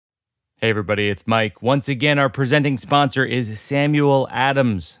Hey, everybody, it's Mike. Once again, our presenting sponsor is Samuel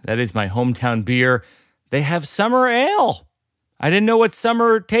Adams. That is my hometown beer. They have summer ale. I didn't know what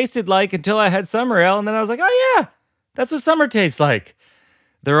summer tasted like until I had summer ale, and then I was like, oh, yeah, that's what summer tastes like.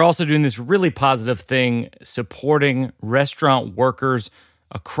 They're also doing this really positive thing, supporting restaurant workers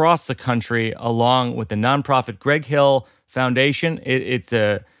across the country, along with the nonprofit Greg Hill Foundation. It's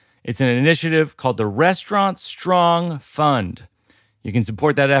an initiative called the Restaurant Strong Fund. You can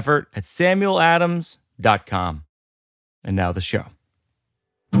support that effort at samueladams.com. And now the show.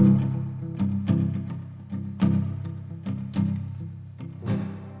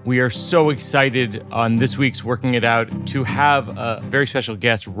 We are so excited on this week's Working It Out to have a very special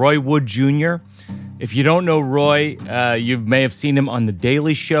guest, Roy Wood Jr. If you don't know Roy, you may have seen him on The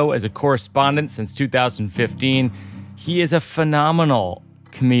Daily Show as a correspondent since 2015. He is a phenomenal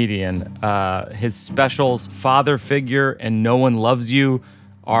comedian. His specials, Father Figure and No One Loves You,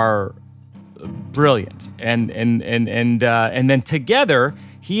 are brilliant. And then together,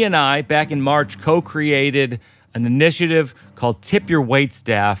 he and I, back in March, co-created an initiative called Tip Your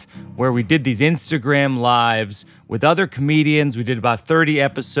Waitstaff, where we did these Instagram lives with other comedians. We did about 30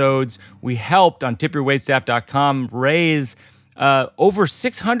 episodes. We helped on tipyourwaitstaff.com raise over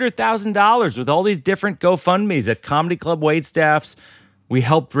 $600,000 with all these different GoFundMes at Comedy Club Waitstaffs. We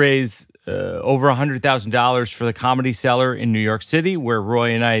helped raise over $100,000 for the Comedy Cellar in New York City, where Roy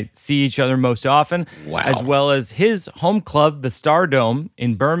and I see each other most often, as well as his home club, the Stardome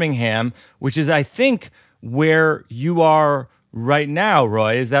in Birmingham, which is, I think, where you are right now,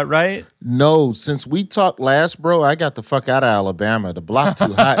 Roy. Is that right? No, since we talked last, bro, I got the fuck out of Alabama. The block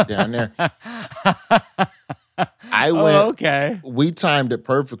too hot down there. Okay. We timed it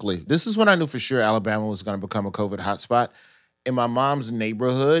perfectly. This is when I knew for sure Alabama was going to become a COVID hotspot. In my mom's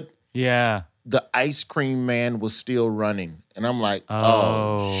neighborhood, yeah, the ice cream man was still running. And I'm like,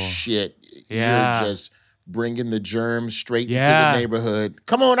 oh shit. Yeah. You're just bringing the germs straight into the neighborhood.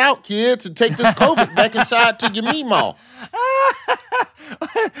 Come on out, kids, and take this COVID back inside to your meemaw.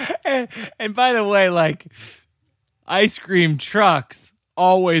 and by the way, like, ice cream trucks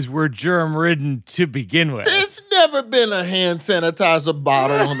always were germ-ridden to begin with. There's never been a hand sanitizer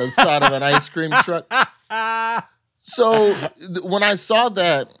bottle on the side of an ice cream truck. So when I saw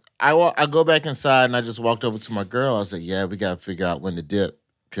that, I go back inside and I just walked over to my girl. I was like, yeah, we got to figure out when to dip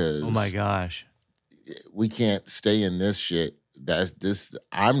because oh my gosh, we can't stay in this shit.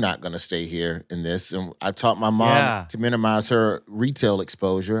 I'm not going to stay here in this. And I taught my mom to minimize her retail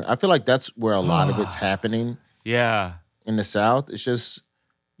exposure. I feel like that's where a lot of it's happening. Yeah. In the South, it's just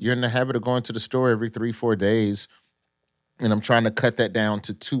you're in the habit of going to the store every 3-4 days. And I'm trying to cut that down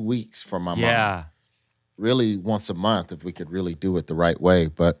to 2 weeks for my mom. Really once a month if we could really do it the right way.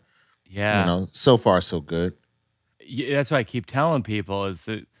 But, so far so good. Yeah, that's what I keep telling people is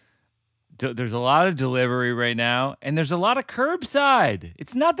that there's a lot of delivery right now and there's a lot of curbside.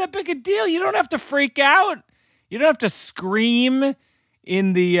 It's not that big a deal. You don't have to freak out. You don't have to scream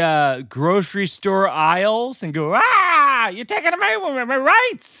in the grocery store aisles and go, you're taking away my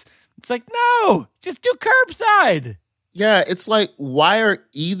rights. It's like, no, just do curbside. Yeah, it's like, why are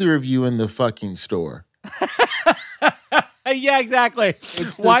either of you in the fucking store? Yeah, exactly.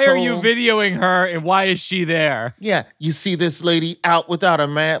 Why are you videoing her and why is she there? Yeah, you see this lady out without a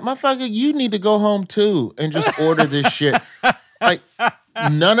mask. Motherfucker, you need to go home too and just order this shit. Like,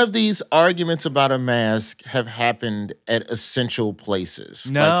 none of these arguments about a mask have happened at essential places.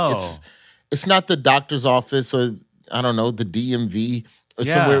 No. Like, it's not the doctor's office or, I don't know, the DMV or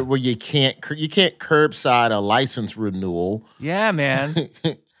somewhere where you can't curbside a license renewal. Yeah, man.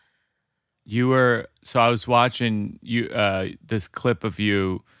 So I was watching you this clip of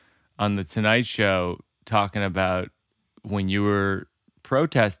you on the Tonight Show talking about when you were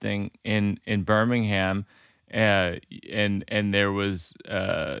protesting in Birmingham, and there was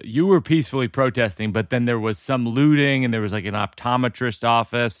you were peacefully protesting, but then there was some looting and there was like an optometrist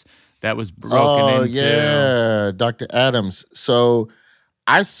office that was broken into. Oh yeah, Dr. Adams. So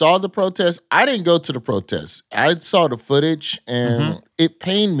I saw the protest. I didn't go to the protest. I saw the footage, and it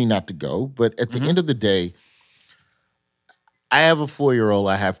pained me not to go. But at the end of the day, I have a 4-year-old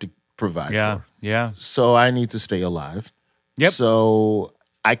I have to provide for. Yeah. So I need to stay alive. Yep. So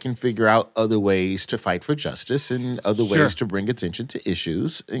I can figure out other ways to fight for justice and other ways to bring attention to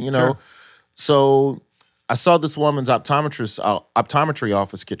issues. So I saw this woman's optometry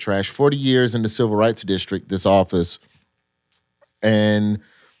office get trashed. 40 years in the Civil Rights District, this office. And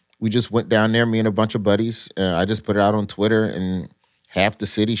we just went down there, me and a bunch of buddies. I just put it out on Twitter, and half the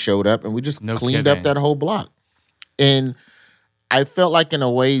city showed up, and we just cleaned up that whole block. And I felt like in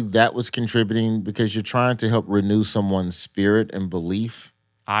a way that was contributing because you're trying to help renew someone's spirit and belief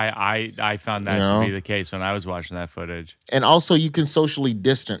I found You that to be know? the case when I was watching that footage. And also, you can socially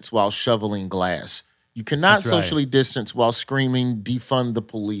distance while shoveling glass. You cannot That's right. socially distance while screaming "defund the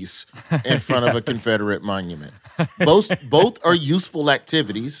police" in front of a Yes. Confederate monument. Both are useful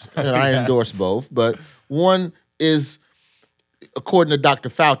activities, and I endorse Yes. both. But one is, according to Dr.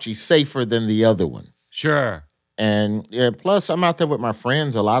 Fauci, safer than the other one. Sure. And yeah, plus I'm out there with my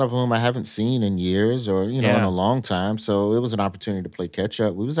friends, a lot of whom I haven't seen in years or in a Yeah. long time. So it was an opportunity to play catch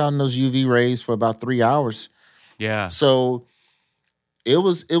up. We was out in those UV rays for about 3 hours. Yeah. So it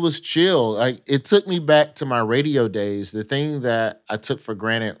was chill. Like it took me back to my radio days. The thing that I took for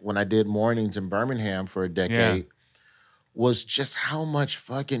granted when I did mornings in Birmingham for a Yeah. decade was just how much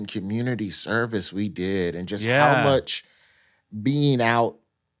fucking community service we did and just how Yeah. much being out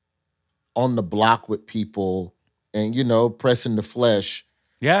on the block with people and pressing the flesh,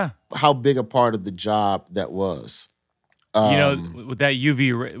 Yeah. how big a part of the job that was. Um With that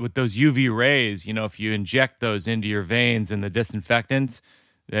with those UV rays, if you inject those into your veins and the disinfectants,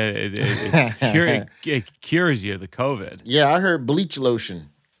 it cures you the COVID. yeah, I heard bleach lotion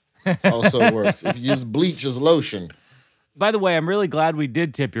also works. If you use bleach as lotion. By the way, I'm really glad we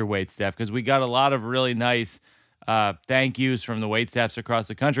did tip your wait staff because we got a lot of really nice thank yous from the wait staffs across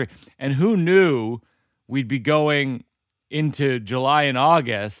the country. And who knew we'd be going into July and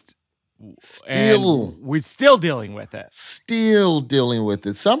August Still and we're still dealing with it. Still dealing with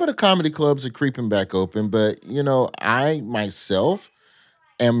it. Some of the comedy clubs are creeping back open, but I myself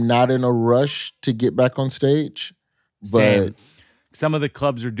am not in a rush to get back on stage. Same. But Some of the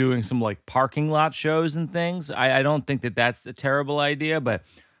clubs are doing some like parking lot shows and things. I don't think that that's a terrible idea, but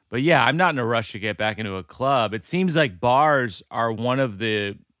yeah, I'm not in a rush to get back into a club. It seems like bars are one of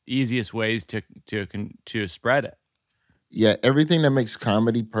the easiest ways to spread it. yeah, everything that makes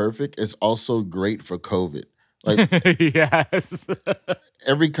comedy perfect is also great for COVID. Like Yes.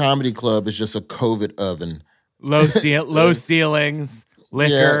 every comedy club is just a COVID oven. Low ceilings, Yeah,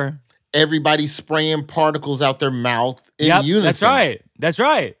 liquor. everybody spraying particles out their mouth in Yep, unison. that's right. That's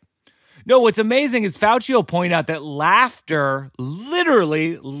right. No, what's amazing is Fauci will point out that laughter,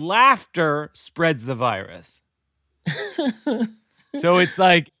 literally laughter, spreads the virus. So it's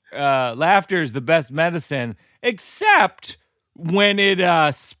like laughter is the best medicine, except when it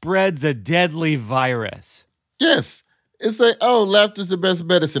spreads a deadly virus. Yes. It's like, oh, laughter's the best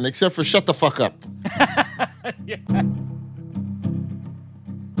medicine, except for shut the fuck up. Yes.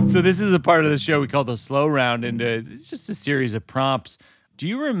 So this is a part of the show we call the slow round, and it's just a series of prompts. Do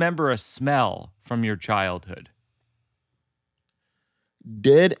you remember a smell from your childhood?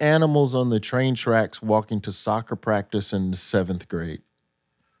 Dead animals on the train tracks walking to soccer practice in the 7th grade.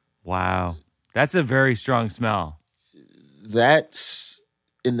 Wow. That's a very strong smell. That's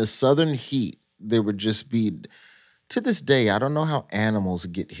in the southern heat. There would just be, to this day, I don't know how animals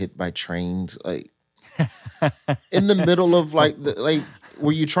get hit by trains. Like in the middle of like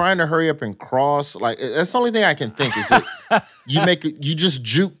were you trying to hurry up and cross? Like that's the only thing I can think is that you just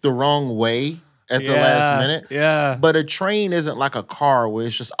juke the wrong way at the last minute. Yeah. But a train isn't like a car where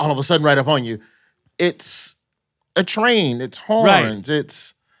it's just all of a sudden right up on you. It's a train. It's horns. Right.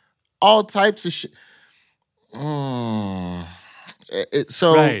 It's all types of shit.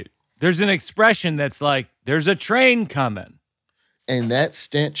 So Right. There's an expression that's like, there's a train coming. And that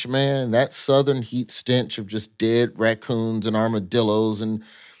stench, man, that southern heat stench of just dead raccoons and armadillos and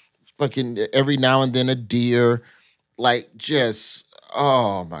fucking every now and then a deer, like just,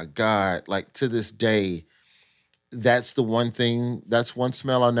 oh my God. Like to this day, that's one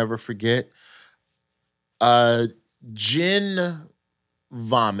smell I'll never forget. Gin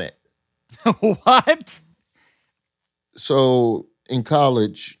vomit. What? So in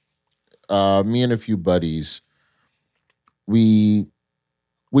college, me and a few buddies, we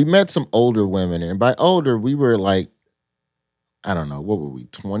met some older women, and by older we were like, I don't know, what were we,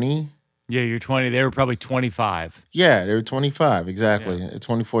 20? Yeah, you're 20. They were probably 25. Yeah, they were 25, exactly. Yeah.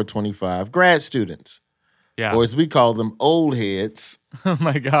 24, 25. Grad students. Yeah. Or as we call them, old heads. Oh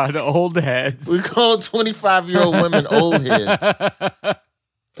my God, old heads. We call 25-year-old women old heads.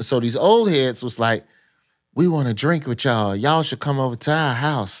 So these old heads was like, we want to drink with y'all. Y'all should come over to our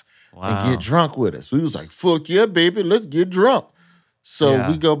house and get drunk with us. We was like, fuck yeah, baby, let's get drunk. So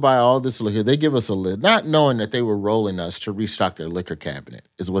we go buy all this liquor. They give us a lid, not knowing that they were rolling us to restock their liquor cabinet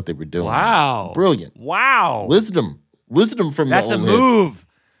is what they were doing. Wow. Brilliant. Wow. Wisdom from That's the old a move.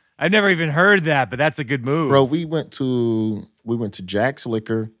 I've never even heard that, but that's a good move. Bro, we went to Jack's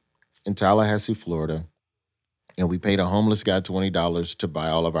Liquor in Tallahassee, Florida, and we paid a homeless guy $20 to buy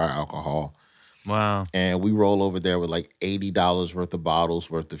all of our alcohol. Wow. And we roll over there with like $80 worth of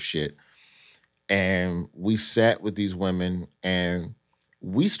bottles worth of shit. And we sat with these women, and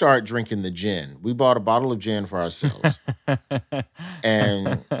We start drinking the gin. We bought a bottle of gin for ourselves.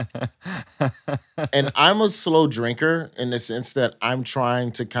 and I'm a slow drinker in the sense that I'm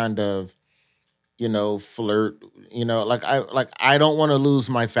trying to kind of, flirt, I don't want to lose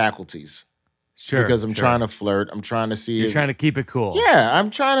my faculties. Sure. Because I'm trying to flirt. I'm trying to see. You're trying to keep it cool. Yeah,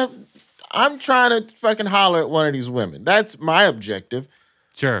 I'm trying to fucking holler at one of these women. That's my objective.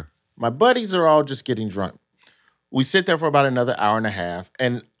 Sure. My buddies are all just getting drunk. We sit there for about another hour and a half,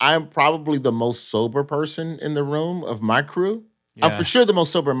 and I'm probably the most sober person in the room of my crew. Yeah. I'm for sure the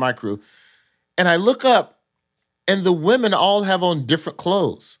most sober in my crew. And I look up, and the women all have on different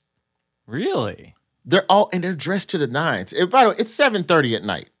clothes. Really? They're dressed to the nines. By the way, it's 7:30 at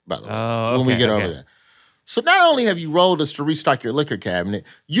night, by the way, when we get over there. So not only have you rolled us to restock your liquor cabinet,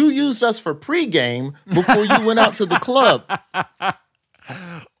 you used us for pregame before you went out to the club.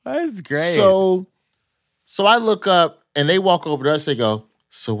 That's great. So I look up and they walk over to us. They go,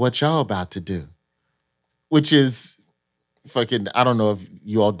 "So what y'all about to do?" Which is fucking, I don't know if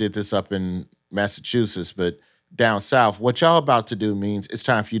you all did this up in Massachusetts, but down south, what y'all about to do means it's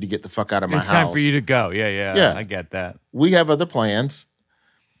time for you to get the fuck out of my house. It's time for you to go. Yeah. I get that. We have other plans.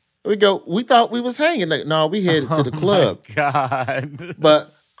 We thought we was hanging. No, we headed to the club. Oh, my God.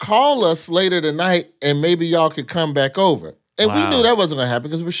 But call us later tonight and maybe y'all could come back over. And we knew that wasn't going to happen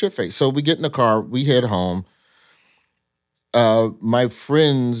because we're shit-faced. So we get in the car. We head home. My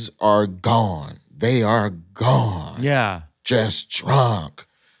friends are gone. They are gone. Yeah. Just drunk.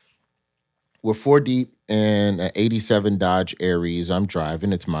 We're 4 deep in an 87 Dodge Aries. I'm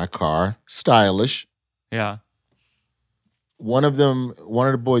driving. It's my car. Stylish. Yeah. One of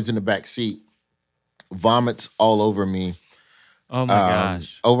the boys in the back seat vomits all over me. Oh, my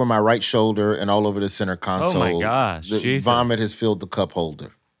gosh. Over my right shoulder and all over the center console. Oh, my gosh. The vomit has filled the cup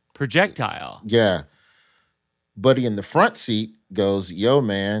holder. Projectile. Yeah. Buddy in the front seat goes, "Yo,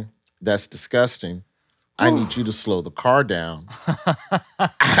 man, that's disgusting. I need you to slow the car down.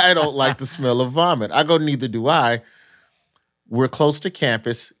 I don't like the smell of vomit." I go, "Neither do I. We're close to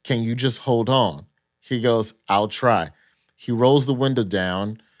campus. Can you just hold on?" He goes, "I'll try." He rolls the window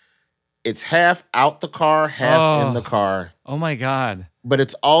down. It's half out the car, half in the car. Oh, my God. But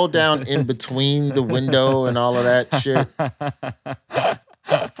it's all down in between the window and all of that shit.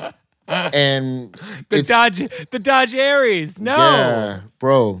 And the Dodge Aries. No. Yeah,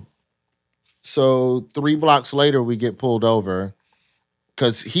 bro. So 3 blocks later, we get pulled over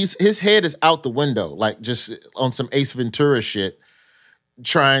because his head is out the window, like just on some Ace Ventura shit,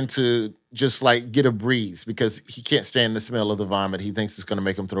 trying to just like get a breeze because he can't stand the smell of the vomit. He thinks it's going to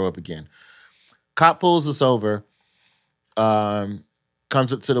make him throw up again. Cop pulls us over, comes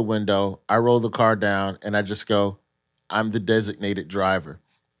up to the window. I roll the car down and I just go, "I'm the designated driver."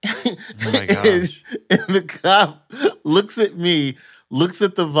 Oh my gosh. and the cop looks at me, looks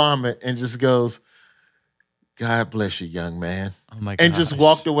at the vomit, and just goes, "God bless you, young man." Oh my gosh. And just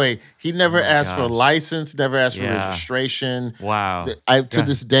walked away. He never asked for a license, never asked for registration. Wow. To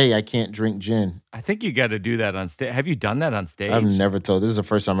this day, I can't drink gin. I think you got to do that on stage. Have you done that on stage? I've never told. This is the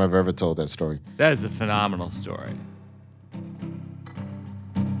first time I've ever told that story. That is a phenomenal story.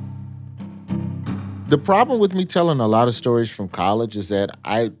 The problem with me telling a lot of stories from college is that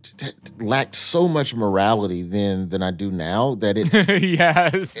I lacked so much morality then than I do now that it's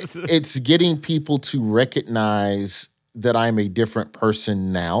yes. It's getting people to recognize that I'm a different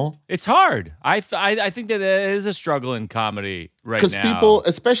person now. It's hard. I think that it is a struggle in comedy right now. Because people,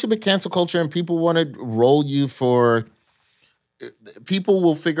 especially with cancel culture, and people want to roll you for. People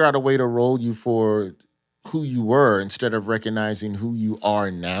will figure out a way to roll you for who you were instead of recognizing who you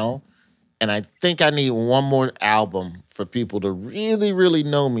are now. And I think I need one more album for people to really, really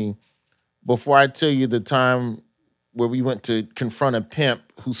know me before I tell you the time where we went to confront a pimp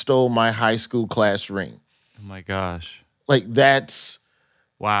who stole my high school class ring. Oh my gosh. Like that's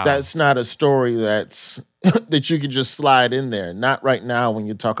wow. That's not a story that's that you can just slide in there. Not right now when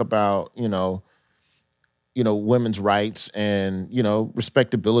you talk about, women's rights and,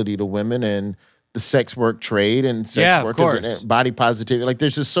 respectability to women and the sex work trade and sex workers and body positivity. Like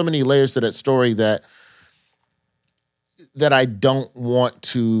there's just so many layers to that story that I don't want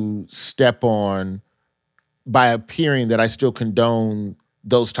to step on by appearing that I still condone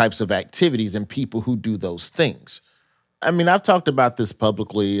those types of activities and people who do those things. I mean, I've talked about this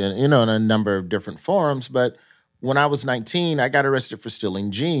publicly and, in a number of different forums, but when I was 19, I got arrested for stealing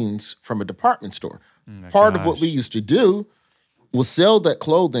jeans from a department store. Part of what we used to do was sell that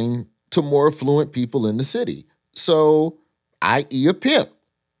clothing to more affluent people in the city. So, i.e. a pimp.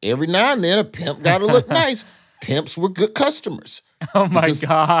 Every now and then, a pimp got to look nice. Pimps were good customers. Oh, my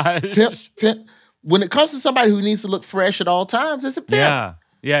gosh. When it comes to somebody who needs to look fresh at all times, it's a pimp.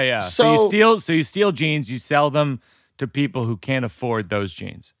 Yeah. So you steal jeans, you sell them to people who can't afford those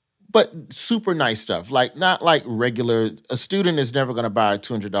jeans. But super nice stuff, like not like regular. A student is never going to buy a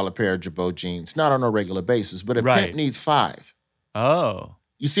 $200 pair of Jabot jeans, not on a regular basis. But a pimp needs 5. Oh,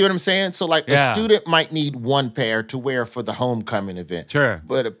 you see what I'm saying? So like a student might need 1 pair to wear for the homecoming event. Sure.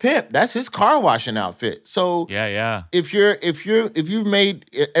 But a pimp, that's his car washing outfit. So if you've made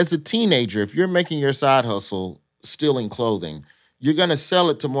as a teenager, if you're making your side hustle stealing clothing, you're going to sell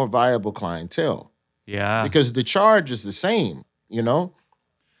it to more viable clientele. Yeah. Because the charge is the same,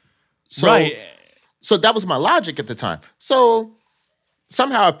 So, so that was my logic at the time. So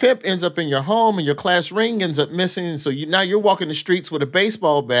somehow a pimp ends up in your home and your class ring ends up missing. And so now you're walking the streets with a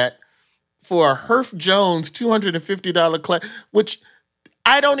baseball bat for a Herff Jones $250 class, which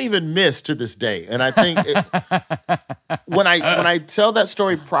I don't even miss to this day. And I think when I tell that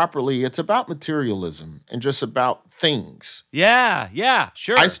story properly, it's about materialism and just about things. Yeah,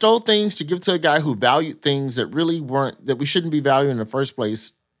 sure. I stole things to give to a guy who valued things that we shouldn't be valuing in the first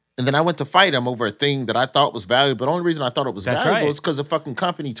place. And then I went to fight him over a thing that I thought was valuable. But the only reason I thought it was valuable is because the fucking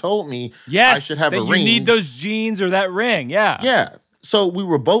company told me I should have a ring. You need those jeans or that ring. Yeah. Yeah. So we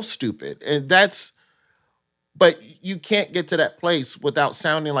were both stupid. But you can't get to that place without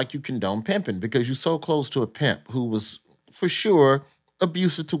sounding like you condone pimping because you're so close to a pimp who was, for sure,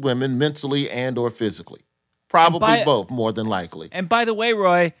 abusive to women mentally and or physically. Probably both, more than likely. And by the way,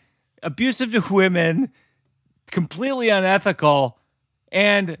 Roy, abusive to women, completely unethical.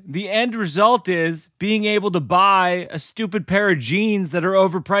 And the end result is being able to buy a stupid pair of jeans that are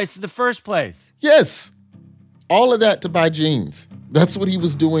overpriced in the first place. Yes. All of that to buy jeans. That's what he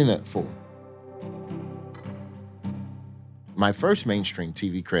was doing that for. My first mainstream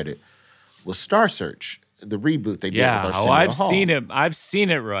TV credit was Star Search, the reboot they did with Arsenio I've Hall. seen it. I've seen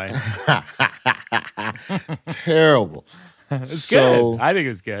it, Roy. Terrible. It's good. I think it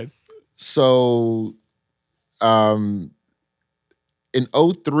was good. So, in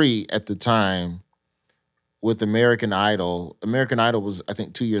 2003 at the time with American Idol was, I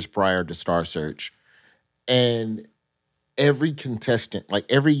think, 2 years prior to Star Search. And every contestant, like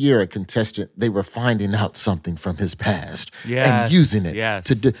every year a contestant, they were finding out something from his past and using it. Yes.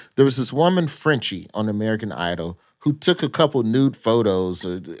 There was this woman, Frenchie, on American Idol who took a couple nude photos,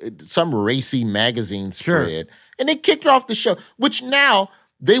 some racy magazine spread, and they kicked her off the show, which now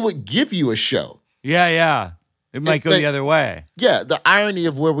they would give you a show. Yeah. It might go the other way. Yeah, the irony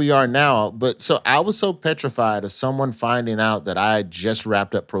of where we are now. But so I was so petrified of someone finding out that I had just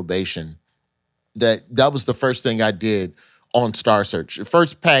wrapped up probation that was the first thing I did on Star Search. The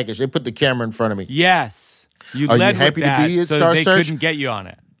first package, they put the camera in front of me. Yes. Are you happy to be at Star Search? They couldn't get you on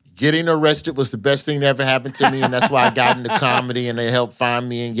it. Getting arrested was the best thing that ever happened to me, and that's why I got into comedy, and they helped find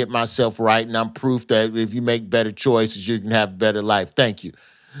me and get myself right, and I'm proof that if you make better choices, you can have a better life. Thank you.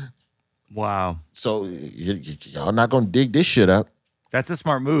 Wow. So y'all not going to dig this shit up. That's a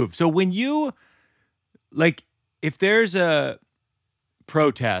smart move. So when you, if there's a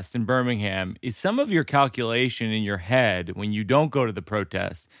protest in Birmingham, is some of your calculation in your head when you don't go to the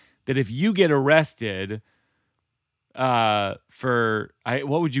protest that if you get arrested what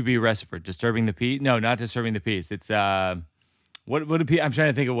would you be arrested for? Disturbing the peace? No, not disturbing the peace. It's I'm trying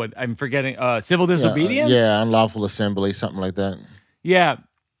to think of what I'm forgetting. Civil disobedience? Yeah, unlawful assembly, something like that. Yeah.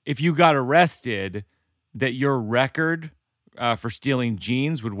 If you got arrested, that your record for stealing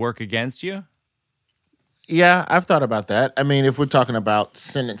jeans would work against you? Yeah, I've thought about that. I mean, if we're talking about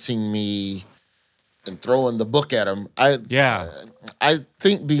sentencing me and throwing the book at him, I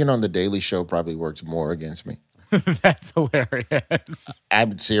think being on The Daily Show probably works more against me. That's hilarious.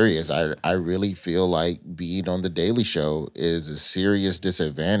 I'm serious. I really feel like being on The Daily Show is a serious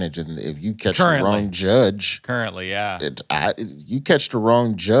disadvantage. And if you catch the wrong judge... Currently, yeah. You catch the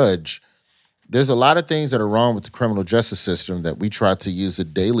wrong judge, there's a lot of things that are wrong with the criminal justice system that we try to use The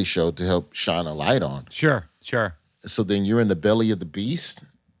Daily Show to help shine a light on. Sure. So then you're in the belly of the beast.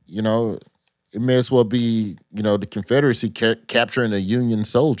 It may as well be, the Confederacy capturing a Union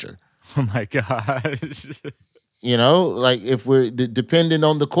soldier. Oh, my God. If we're depending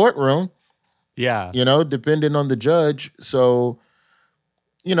on the courtroom. Yeah. Depending on the judge. So,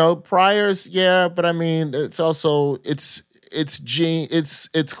 priors, yeah, but I mean, it's also, it's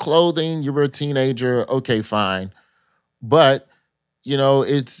clothing. You were a teenager. Okay, fine. But,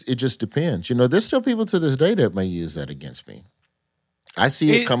 it just depends. There's still people to this day that may use that against me. I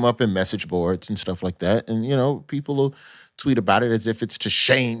see it come up in message boards and stuff like that. And, people will tweet about it as if it's to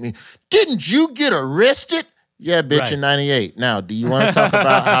shame me. Didn't you get arrested? Yeah, bitch, right. In 98. Now, do you want to talk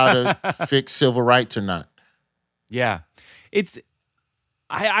about how to fix civil rights or not? Yeah.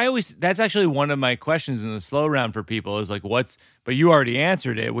 I always, that's actually one of my questions in the slow round for people is like, but you already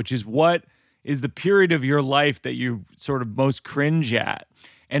answered it, which is what is the period of your life that you sort of most cringe at?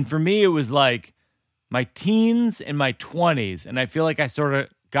 And for me, it was like my teens and my 20s. And I feel like I sort of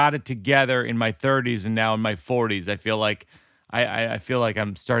got it together in my 30s and now in my 40s. I feel like I feel like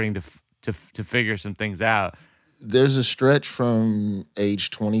I'm starting to figure some things out. There's a stretch from age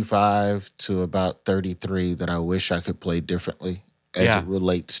 25 to about 33 that I wish I could play differently as it Yeah.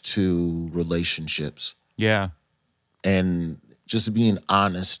 relates to relationships Yeah. and just being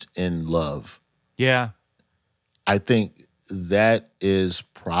honest in love. Yeah. I think that's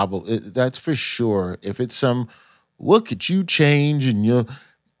for sure. If it's what could you change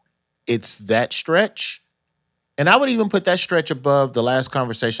it's that stretch. And I would even put that stretch above the last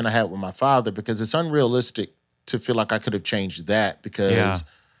conversation I had with my father because it's unrealistic to feel like I could have changed that Yeah. because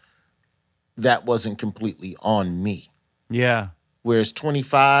that wasn't completely on me. Yeah. Whereas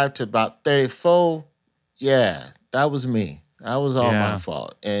 25 to about 34, yeah, that was me. That was all my Yeah.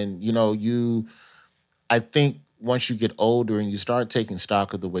 fault. And I think once you get older and you start taking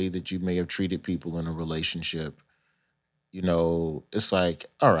stock of the way that you may have treated people in a relationship, it's like,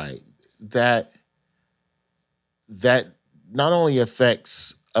 all right, that that not only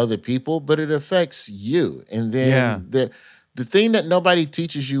affects other people, but it affects you. And Yeah. then the thing that nobody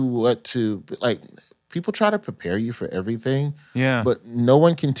teaches you what to like, people try to prepare you for everything, Yeah. but no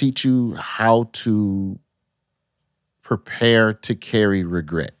one can teach you how to prepare to carry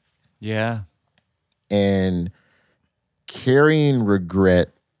regret. Yeah. And carrying regret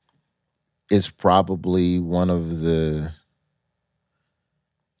is probably one of the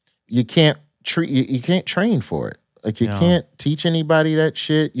you can't train for it. Like you No. can't teach anybody that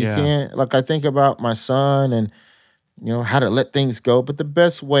shit. You Yeah. can't like I think about my son and how to let things go, but the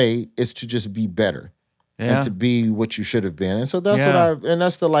best way is to just be better and Yeah. to be what you should have been. And so Yeah.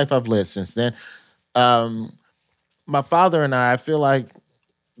 that's the life I've led since then. Um my father and I feel like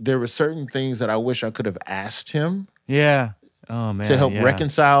there were certain things that I wish I could have asked him Yeah. Oh to man. help Yeah.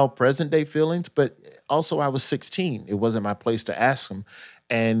 reconcile present day feelings, but also I was 16. It wasn't my place to ask him.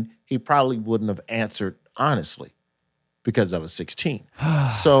 And he probably wouldn't have answered honestly because I was 16.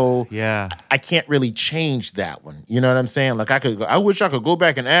 So Yeah. I can't really change that one. You know what I'm saying? Like I wish I could go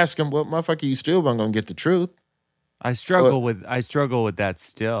back and ask him, well, motherfucker, you still weren't gonna get the truth. I Or struggle with that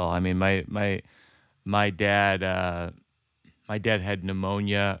still. I mean, my dad my dad had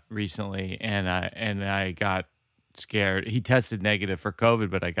pneumonia recently, and I got scared. He tested negative for COVID,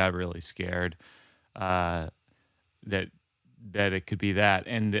 but I got really scared uh, that it could be that,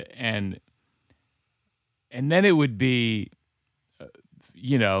 and then it would be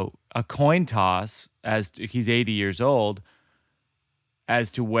a coin toss he's 80 years old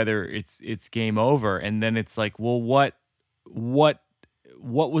as to whether it's game over, and then it's like, well, what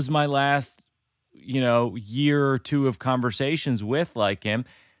was my last year or two of conversations with like him?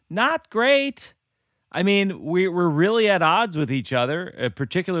 Not great. I mean, we're really at odds with each other,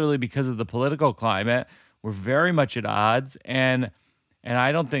 particularly because of the political climate. We're very much at odds, and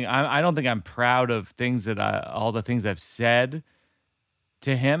I don't think I'm proud of all the things I've said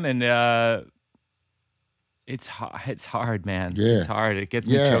to him, and it's hard, man. It's yeah. hard. It gets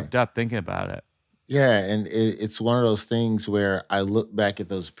me Yeah. choked up thinking about it. Yeah. And it's one of those things where I look back at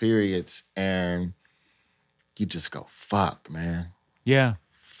those periods and you just go, fuck, man. Yeah,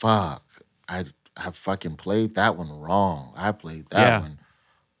 Fuck. I fucking played that one wrong. I played that yeah, one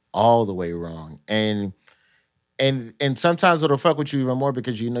all the way wrong. And sometimes it'll fuck with you even more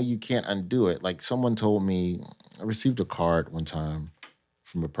because you can't undo it. Like someone told me, I received a card one time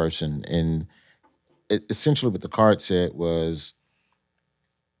from a person, and essentially what the card said was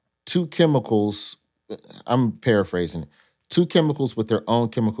two chemicals. I'm paraphrasing. Two chemicals with their own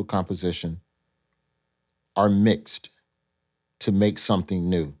chemical composition are mixed to make something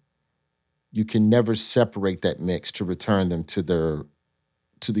new. You can never separate that mix to return them to the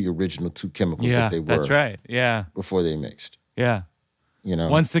original two chemicals that yeah. they That's were right. Yeah, before they mixed. yeah. You know,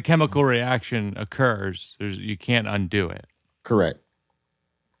 Once the chemical reaction occurs, you can't undo it. correct.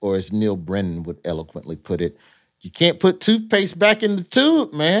 Or as Neil Brennan would eloquently put it, you can't put toothpaste back in the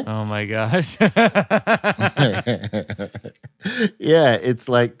tube, man. Oh my gosh. Yeah, it's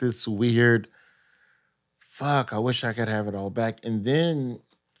like this weird fuck. I wish I could have it all back. And then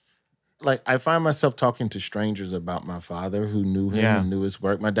like I find myself talking to strangers about my father who knew him Yeah. and knew his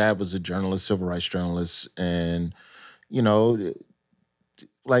work. My dad was a journalist, civil rights journalist, and you know,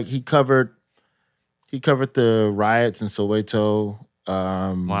 like he covered the riots in Soweto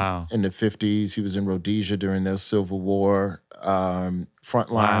Wow. in the 50s. He was in Rhodesia during the Civil War,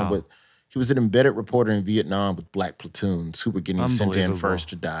 frontline Wow. with he was an embedded reporter in Vietnam with black platoons who were getting sent in Unbelievable. first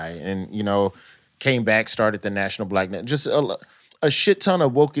to die. And, came back, started the National Black Net. Just a shit ton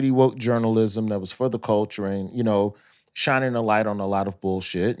of woke journalism that was for the culture and, shining a light on a lot of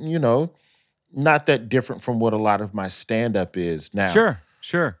bullshit. And, not that different from what a lot of my stand-up is now.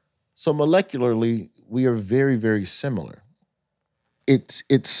 Sure. So molecularly, we are very, very similar.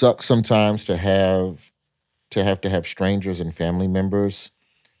 It sucks sometimes to have strangers and family members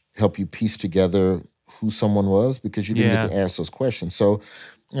help you piece together who someone was because you didn't get to ask those questions. So,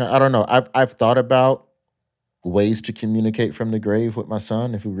 I don't know. I've thought about ways to communicate from the grave with my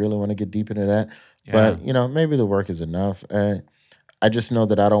son if we really want to get deep into that. Yeah. But, maybe the work is enough. I just know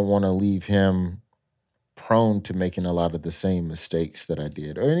that I don't want to leave him prone to making a lot of the same mistakes that I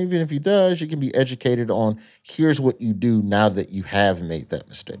did. Or even if he does, you can be educated on here's what you do now that you have made that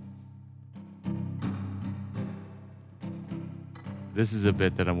mistake. This is a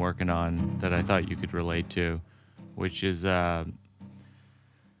bit that I'm working on that I thought you could relate to, which is the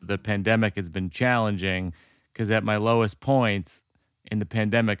pandemic has been challenging because at my lowest points in the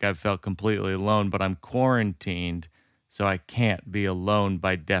pandemic, I've felt completely alone, but I'm quarantined, so I can't be alone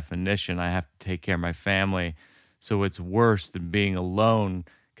by definition. I have to take care of my family. So it's worse than being alone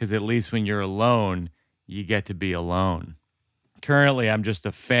because at least when you're alone, you get to be alone. Currently, I'm just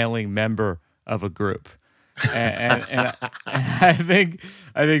a failing member of a group. And I think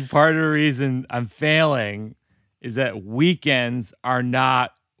part of the reason I'm failing is that weekends are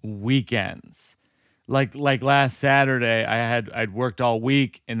not weekends. Like last Saturday, I'd worked all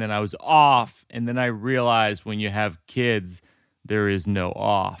week and then I was off, and then I realized when you have kids, there is no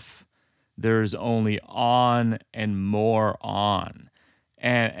off. There is only on and more on.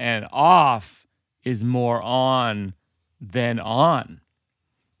 And off is more on than on.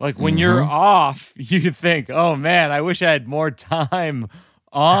 Like when you're off, you think, oh man, I wish I had more time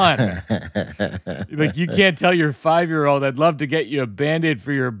on. Like you can't tell your 5-year-old, I'd love to get you a Band-Aid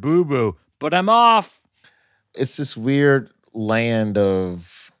for your boo-boo, but I'm off. It's this weird land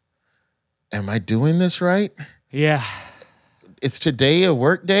of, am I doing this right? Yeah. Is today a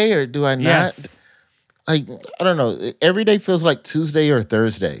work day or do I not? Yes. Like, I don't know. Every day feels like Tuesday or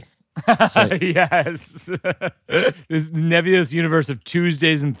Thursday. Like, yes. This nebulous universe of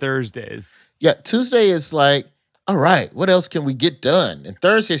Tuesdays and Thursdays. Yeah, Tuesday is like, all right, what else can we get done? And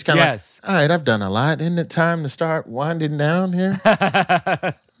Thursday is kind of like, all right, I've done a lot. Isn't it time to start winding down here?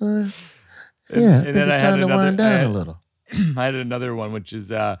 Yeah, I think it's time to wind down a little. I had another one, which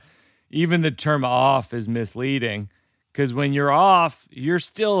is even the term off is misleading because when you're off, you're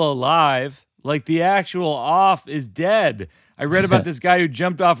still alive. Like the actual off is dead. I read about this guy who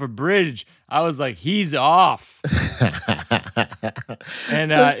jumped off a bridge. I was like, he's off.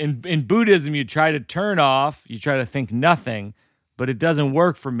 And in Buddhism, you try to turn off, you try to think nothing, but it doesn't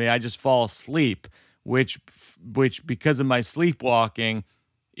work for me. I just fall asleep, which because of my sleepwalking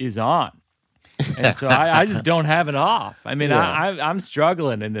is on. And so I just don't have it off. I mean, I'm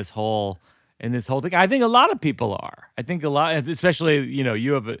struggling in this whole thing. I think a lot of people are. I think a lot, especially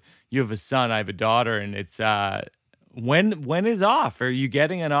you have a son, I have a daughter, and it's when is off? Are you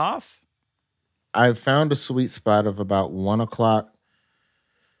getting an off? I found a sweet spot of about 1 o'clock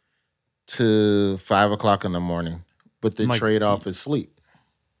to 5 o'clock in the morning, but the trade-off is sleep.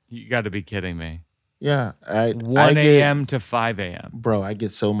 You got to be kidding me. Yeah. 1 a.m. to 5 a.m. Bro, I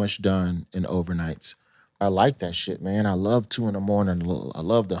get so much done in overnights. I like that shit, man. I love 2 in the morning. I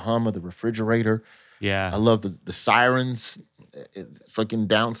love the hum of the refrigerator. Yeah. I love the sirens fucking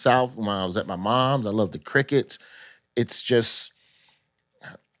down south when I was at my mom's. I love the crickets. It's just,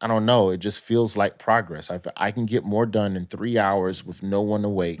 I don't know. It just feels like progress. I can get more done in 3 hours with no one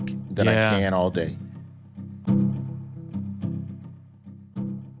awake than I can all day.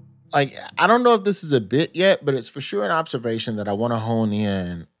 Like, I don't know if this is a bit yet, but it's for sure an observation that I want to hone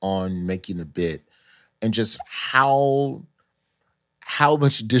in on making a bit, and just how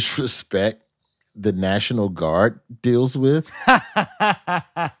much disrespect the National Guard deals with.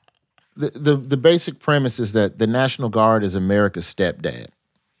 The basic premise is that the National Guard is America's stepdad.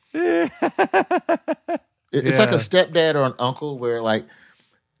 It's like a stepdad or an uncle where, like,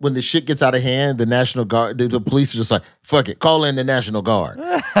 when the shit gets out of hand, the National Guard, the police are just like, fuck it, call in the National Guard.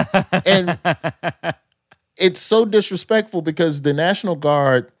 And it's so disrespectful because the National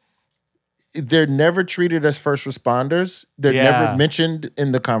Guard, they're never treated as first responders. They're never mentioned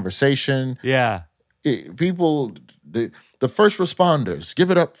in the conversation. Yeah. The first responders, give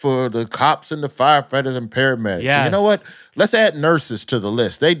it up for the cops and the firefighters and paramedics. Yes. And you know what? Let's add nurses to the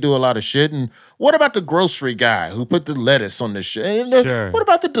list. They do a lot of shit. And what about the grocery guy who put the lettuce on the shit? Sure. What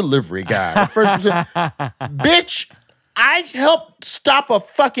about the delivery guy? The first, bitch, I helped stop a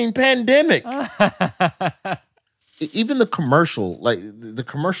fucking pandemic. Even the commercial, like the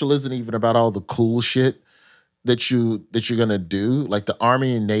commercial isn't even about all the cool shit that you're gonna do. Like the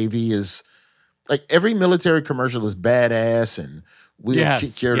Army and Navy is like every military commercial is badass and we'll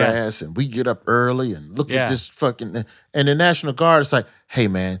kick your ass and we get up early and look at this fucking and the National Guard is like, hey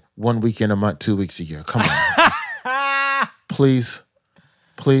man, 1 weekend a month, 2 weeks a year. Come on. Please.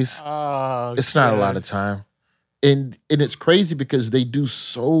 Oh, it's not a lot of time. And it's crazy because they do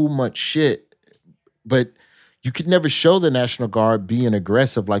so much shit, but you could never show the National Guard being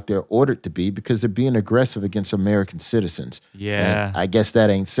aggressive like they're ordered to be because they're being aggressive against American citizens. Yeah. And I guess that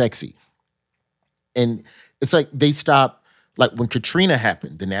ain't sexy. And it's like they stopped, like when Katrina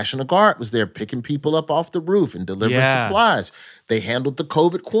happened, the National Guard was there picking people up off the roof and delivering supplies. They handled the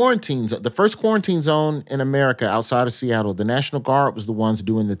COVID quarantines. The first quarantine zone in America outside of Seattle, the National Guard was the ones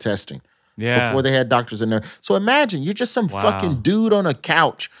doing the testing. Yeah. Before they had doctors in there. So imagine you're just some fucking dude on a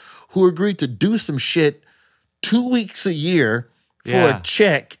couch who agreed to do some shit 2 weeks a year for a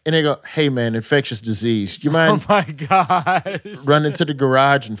check, and they go, hey man, infectious disease. You mind running to the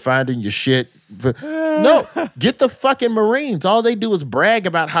garage and finding your shit? No, get the fucking Marines. All they do is brag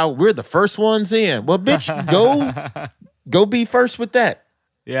about how we're the first ones in. Well, bitch, go be first with that.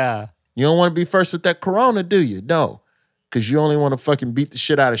 Yeah. You don't want to be first with that corona, do you? No. Because you only want to fucking beat the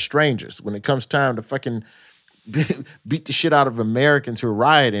shit out of strangers. When it comes time to fucking beat the shit out of Americans who are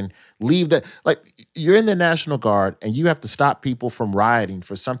rioting, leave that. Like, you're in the National Guard and you have to stop people from rioting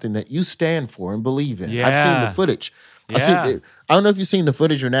for something that you stand for and believe in. Yeah. I've seen the footage. I don't know if you've seen the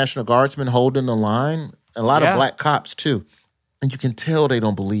footage of National Guardsmen holding the line. A lot of black cops, too. And you can tell they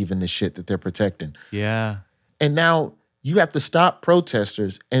don't believe in the shit that they're protecting. Yeah. And now you have to stop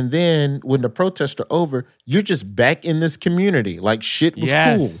protesters. And then when the protests are over, you're just back in this community. Like shit was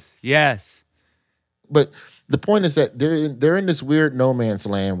cool. Yes. But the point is that they're in this weird no man's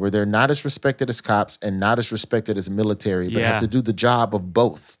land where they're not as respected as cops and not as respected as military, but have to do the job of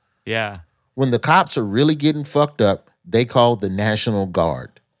both. Yeah. When the cops are really getting fucked up, they call the National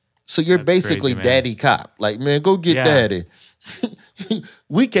Guard. So you're basically crazy, daddy cop. Like, man, go get daddy.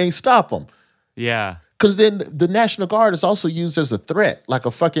 We can't stop them. Yeah. Because then the National Guard is also used as a threat, like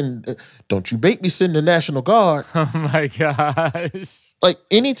a fucking, don't you make me send the National Guard. Oh my gosh. Like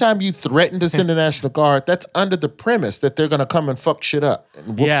anytime you threaten to send the National Guard, that's under the premise that they're going to come and fuck shit up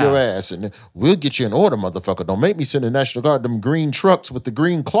and whoop your ass. And we'll get you in order, motherfucker. Don't make me send the National Guard, them green trucks with the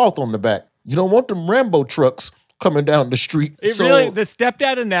green cloth on the back. You don't want them Rambo trucks coming down the street. The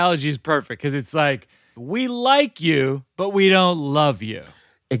stepdad analogy is perfect because it's like, we like you, but we don't love you.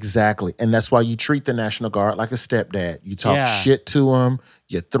 Exactly. And that's why you treat the National Guard like a stepdad. You talk shit to him.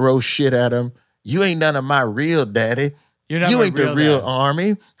 You throw shit at him. You ain't none of my real daddy. You ain't the real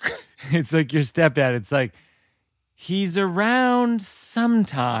army. It's like your stepdad. It's like, he's around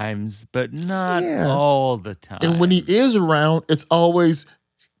sometimes, but not all the time. And when he is around, it's always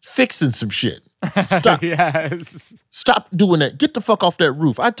fixing some shit. Stop. Stop doing that. Get the fuck off that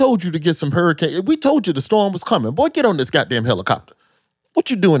roof. I told you to get some hurricane. We told you the storm was coming. Boy, get on this goddamn helicopter. What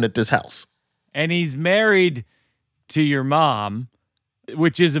you doing at this house? And he's married to your mom,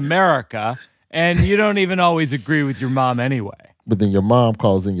 which is America, and you don't even always agree with your mom anyway. But then your mom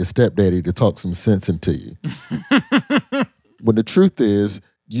calls in your stepdaddy to talk some sense into you. When the truth is,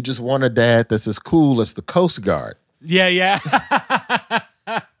 you just want a dad that's as cool as the Coast Guard. Yeah.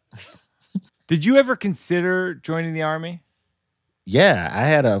 Did you ever consider joining the Army? Yeah, I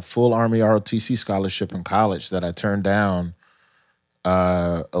had a full Army ROTC scholarship in college that I turned down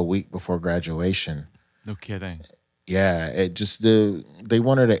a week before graduation. No kidding. Yeah, they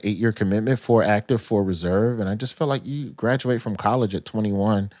wanted an 8-year commitment, 4 active, 4 reserve, and I just felt like you graduate from college at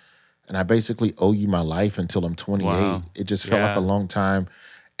 21, and I basically owe you my life until I'm 28. Wow. It just felt like a long time,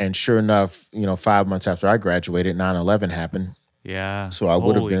 and sure enough, 5 months after I graduated, 9/11 happened. Yeah. So I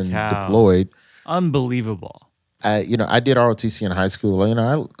would have been deployed. Unbelievable. I did ROTC in high school.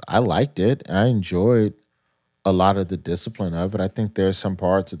 I liked it. I enjoyed a lot of the discipline of it. I think there's some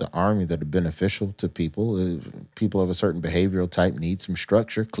parts of the Army that are beneficial to people. People of a certain behavioral type need some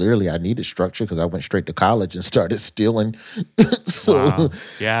structure. Clearly, I needed structure because I went straight to college and started stealing. So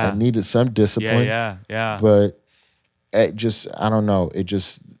I needed some discipline. Yeah. But I don't know. It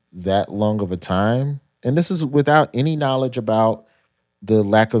just that long of a time. And this is without any knowledge about the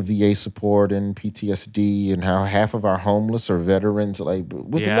lack of VA support and PTSD and how half of our homeless are veterans,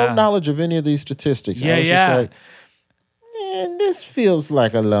 with no knowledge of any of these statistics. I was just like, man, this feels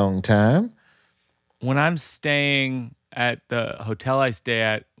like a long time. When I'm staying at the hotel I stay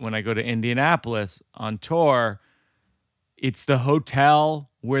at when I go to Indianapolis on tour, it's the hotel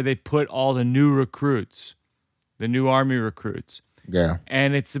where they put all the new recruits. the new Army recruits. Yeah.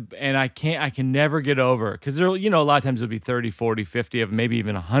 And I can never get over, because there, a lot of times it'll be 30, 40, 50 of them, maybe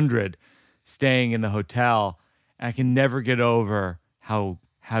even 100 staying in the hotel. And I can never get over how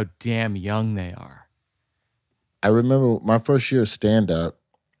damn young they are. I remember my first year of stand-up,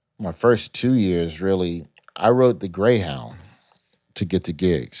 my first 2 years, really, I rode the Greyhound to get to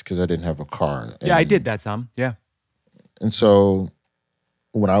gigs because I didn't have a car. Yeah, I did that some. Yeah. And so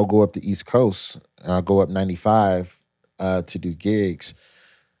when I would go up the East Coast, and I'd go up 95 to do gigs,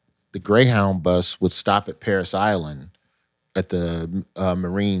 the Greyhound bus would stop at Paris Island at the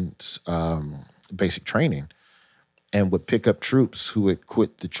Marines basic training and would pick up troops who had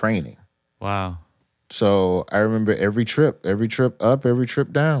quit the training. Wow. So I remember every trip up, every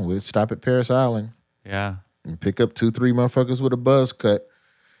trip down, we'd stop at Paris Island. Yeah. And pick up 2-3 motherfuckers with a buzz cut,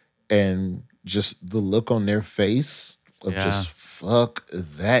 and just the look on their face of just fuck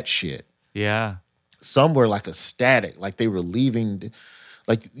that shit. Yeah. Some were like ecstatic, like they were leaving.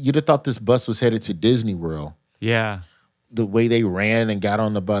 Like you'd have thought this bus was headed to Disney World. Yeah. The way they ran and got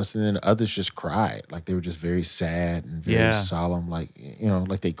on the bus, and then others just cried. Like they were just very sad and very solemn, like,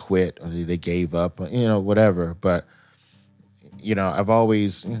 like they quit or they gave up, whatever. But, I've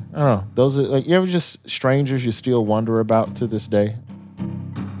always, I don't know, those are like, you ever just strangers you still wonder about to this day?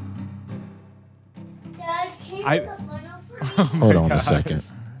 Dad, can you make a funnel for me? Hold on a second.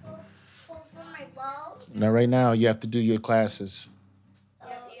 For my ball? Now, right now, you have to do your classes. Yeah,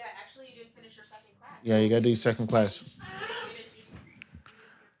 actually, you didn't finish your second class. Yeah, you got to do your second class.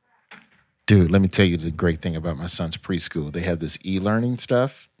 Dude, let me tell you the great thing about my son's preschool. They have this e-learning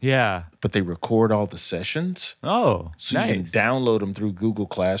stuff. Yeah. But they record all the sessions. Oh, so nice. You can download them through Google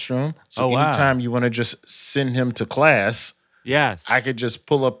Classroom. So wow. anytime you want to just send him to class, yes, I could just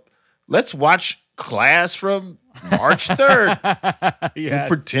pull up, let's watch class from March 3rd. Yes. And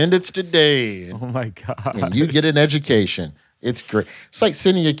pretend it's today. Oh my God. And you get an education. It's great. It's like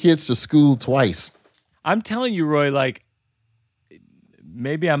sending your kids to school twice. I'm telling you, Roy, like,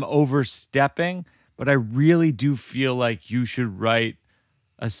 maybe I'm overstepping, but I really do feel like you should write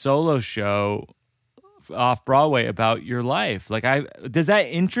a solo show off Broadway about your life. Like, does that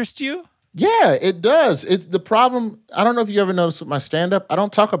interest you? Yeah, it does. It's the problem. I don't know if you ever noticed with my stand-up, I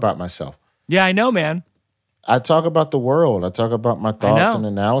don't talk about myself. Yeah, I know, man. I talk about the world. I talk about my thoughts and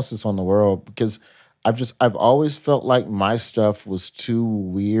analysis on the world, because I've always felt like my stuff was too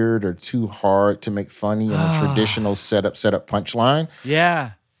weird or too hard to make funny in a traditional setup punchline.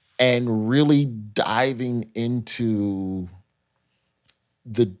 Yeah. And really diving into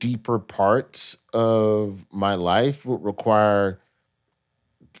the deeper parts of my life would require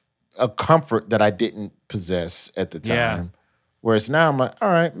a comfort that I didn't possess at the time. Yeah. Whereas now I'm like, all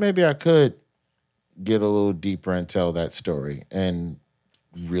right, maybe I could get a little deeper and tell that story and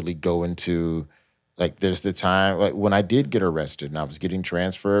really go into, like, there's the time, like, when I did get arrested and I was getting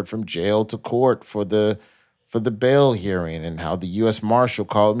transferred from jail to court for the bail hearing, and how the U.S. Marshal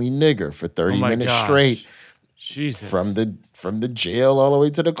called me nigger for 30 minutes straight. Jesus. From the jail all the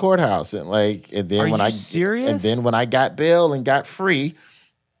way to the courthouse. And then serious? And then when I got bail and got free,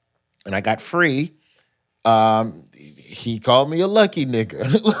 he called me a lucky nigger.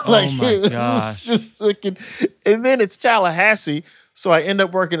 Like, oh my gosh. It was just looking, and then it's Tallahassee. So I end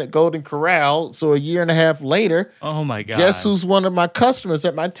up working at Golden Corral. So a year and a half later, oh my God, guess who's one of my customers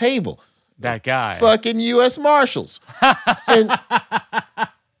at my table? That guy. Fucking U.S. Marshals.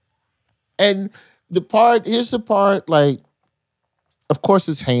 and here's the part, like, of course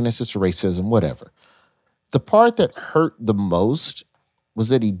it's heinous, it's racism, whatever. The part that hurt the most was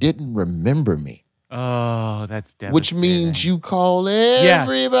that he didn't remember me. Oh, that's devastating. Which means you call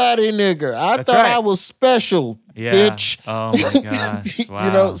everybody nigger. I thought I was special, bitch. Oh my gosh.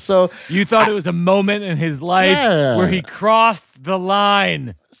 Wow. So you thought it was a moment in his life where he crossed the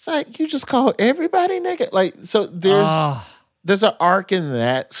line. It's like, you just call everybody nigger. Like, so there's an arc in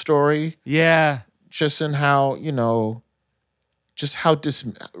that story. Yeah. Just in how, just how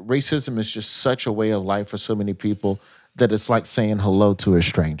racism is just such a way of life for so many people that it's like saying hello to a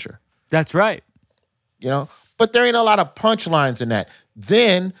stranger. That's right. But there ain't a lot of punchlines in that.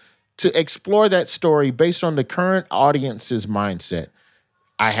 Then to explore that story based on the current audience's mindset,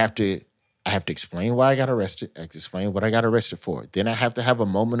 I have to explain why I got arrested. I have to explain what I got arrested for. Then I have to have a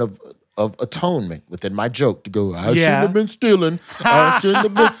moment of atonement within my joke to go, I shouldn't have been stealing. I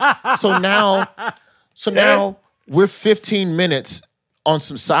shouldn't have been. So now we're 15 minutes on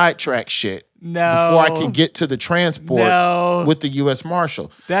some sidetrack shit. No. Before I can get to the transport with the U.S.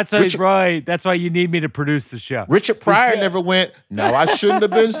 Marshal. That's right. That's why you need me to produce the show. Richard Pryor never went, no, I shouldn't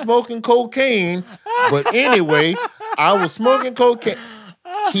have been smoking cocaine. But anyway, I was smoking cocaine.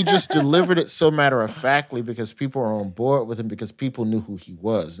 he just delivered it so matter-of-factly because people are on board with him because people knew who he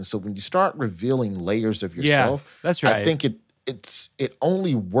was. And so when you start revealing layers of yourself, that's right. I think it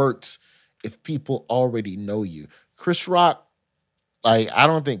only works if people already know you. Chris Rock, I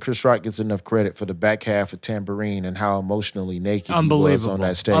don't think Chris Rock gets enough credit for the back half of Tambourine and how emotionally naked he was on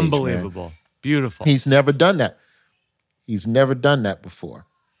that stage. Unbelievable. Man. Beautiful. He's never done that. He's never done that before.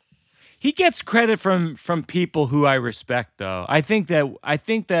 He gets credit from people who I respect, though. I think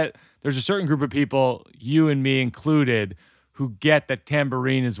that there's a certain group of people, you and me included, who get that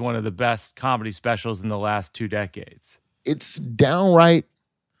Tambourine is one of the best comedy specials in the last 2 decades. It's downright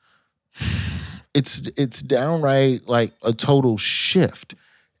like a total shift.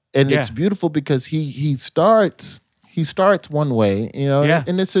 And it's beautiful because he starts one way,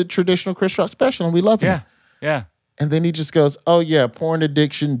 and it's a traditional Chris Rock special, and we love him. Yeah. And then he just goes, oh, yeah, porn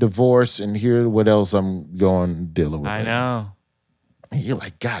addiction, divorce, and here what else I'm dealing with. I know. And you're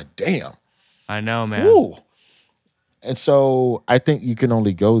like, God damn. I know, man. Woo. And so I think you can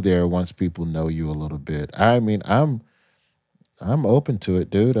only go there once people know you a little bit. I mean, I'm open to it,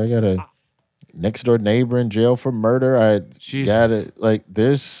 dude. I got a next door neighbor in jail for murder.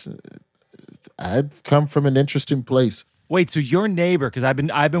 I've come from an interesting place. Wait, so your neighbor, because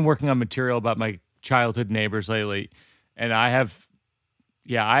I've been working on material about my childhood neighbors lately, and I have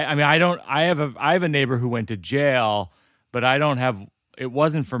a neighbor who went to jail, but I don't have. It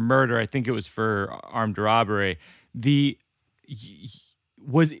wasn't for murder. I think it was for armed robbery. It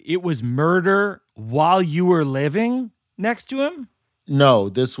was murder while you were living next to him? No,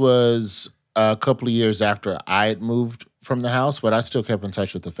 this was a couple of years after I had moved from the house, but I still kept in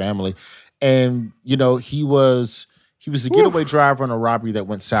touch with the family. And, he was a getaway driver on a robbery that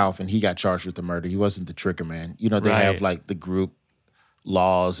went south, and he got charged with the murder. He wasn't the trigger man. They have, like, the group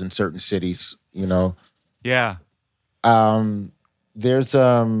laws in certain cities, Yeah. I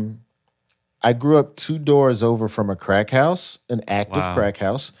grew up 2 doors over from a crack house, an active crack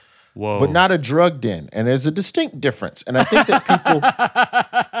house. Whoa. But not a drug den. And there's a distinct difference. And I think that people...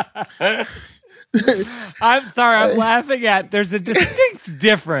 I'm sorry, I'm laughing at there's a distinct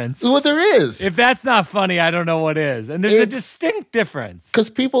difference. Well, there is. If that's not funny, I don't know what is. And there's a distinct difference. Because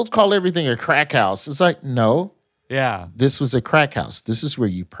people call everything a crack house. It's like, no. Yeah. This was a crack house. This is where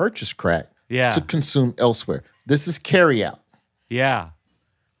you purchase crack to consume elsewhere. This is carry out. Yeah.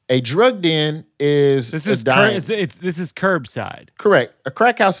 A drug den is this is curbside. Correct. A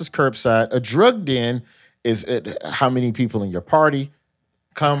crack house is curbside. A drug den is how many people in your party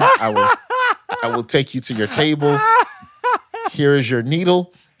come. I will take you to your table. Here is your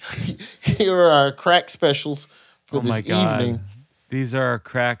needle. Here are our crack specials for this evening. These are our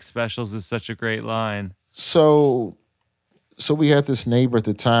crack specials is such a great line. So we had this neighbor at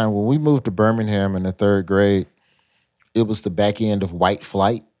the time. When we moved to Birmingham in the 3rd grade, it was the back end of white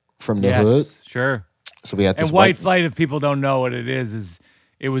flight from the hood. Sure. So we had this white flight, if people don't know what it is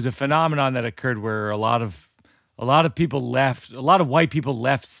it was a phenomenon that occurred where a lot of white people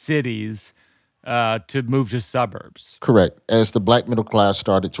left cities to move to suburbs. Correct. As the black middle class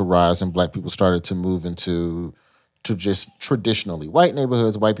started to rise and black people started to move into just traditionally white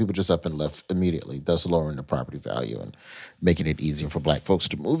neighborhoods, white people just up and left immediately, thus lowering the property value and making it easier for black folks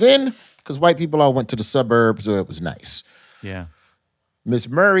to move in because white people all went to the suburbs where it was nice. Yeah. Miss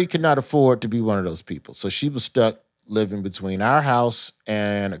Murray could not afford to be one of those people. So she was stuck living between our house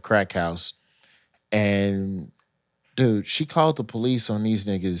and a crack house. And, dude, she called the police on these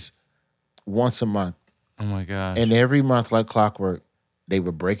niggas once a month. Oh, my gosh. And every month, like clockwork, they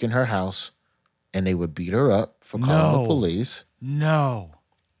would break in her house and they would beat her up for calling the police. No.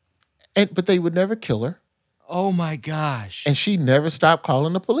 But they would never kill her. Oh, my gosh. And she never stopped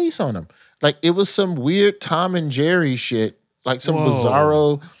calling the police on them. Like, it was some weird Tom and Jerry shit. Like some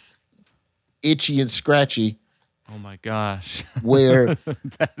bizarro, itchy and scratchy. Oh my gosh! Where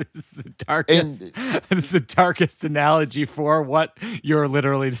that is the darkest. That is the darkest analogy for what you're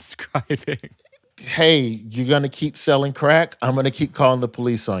literally describing. Hey, you're gonna keep selling crack. I'm gonna keep calling the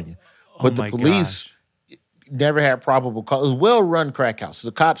police on you. But the police never had probable cause. It was a well-run crack house. So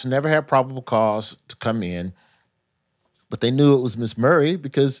the cops never had probable cause to come in. But they knew it was Miss Murray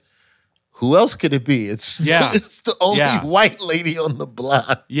because. Who else could it be? It's the only white lady on the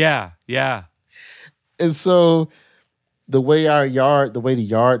block. Yeah. And so the way the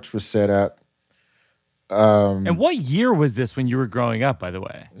yards were set up. And what year was this when you were growing up, by the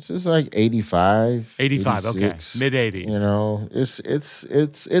way? This is like 85. 85, 86, okay.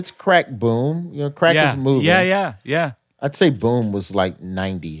 Mid-80s. It's crack boom. Crack is moving. Yeah. I'd say boom was like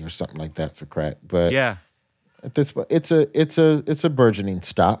 90 or something like that for crack. But at this point, it's a burgeoning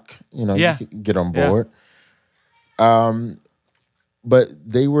stock. You can get on board. but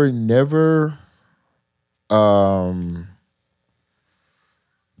they were never um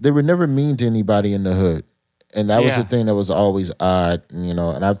they were never mean to anybody in the hood. And that was the Yeah. thing that was always odd,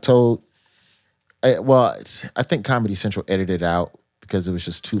 and I think Comedy Central edited it out because it was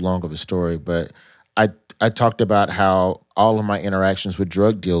just too long of a story, but I talked about how all of my interactions with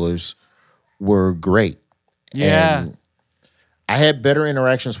drug dealers were great. Yeah. And I had better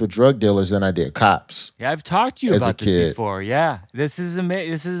interactions with drug dealers than I did cops Yeah, I've talked to you as a about this kid. before. Yeah. This is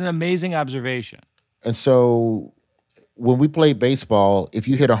an amazing observation. And so when we played baseball, if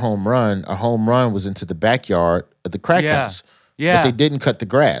you hit a home run was into the backyard of the crack Yeah. house. Yeah. But they didn't cut the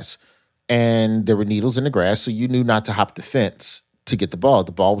grass. And there were needles in the grass, so you knew not to hop the fence to get the ball.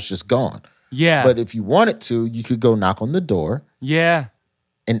 The ball was just gone. Yeah. But if you wanted to, you could go knock on the door Yeah.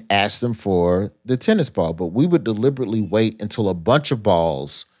 and ask them for the tennis ball. But we would deliberately wait until a bunch of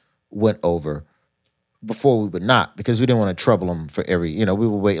balls went over before we would knock because we didn't want to trouble them for we would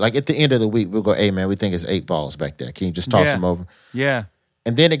wait. Like at the end of the week, we'll go, hey, man, we think it's 8 balls back there. Can you just toss them over? Yeah.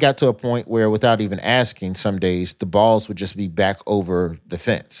 And then it got to a point where without even asking, some days the balls would just be back over the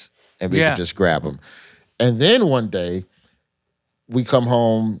fence and we could just grab them. And then one day we come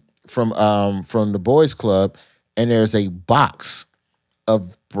home from the boys club and there's a box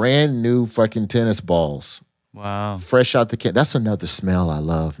of brand new fucking tennis balls. Wow. Fresh out the can. That's another smell I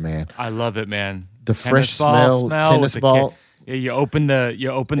love, man. I love it, man. The fresh smell tennis with ball. Yeah, you open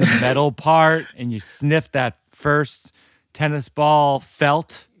the metal part and you sniff that first tennis ball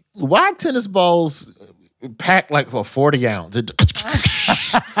felt. Why tennis balls packed like a 40 ounce? It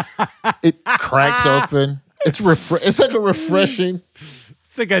cracks open. It's like a refreshing.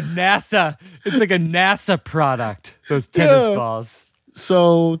 It's like a NASA product. Those tennis balls.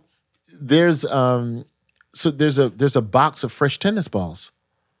 So there's a box of fresh tennis balls.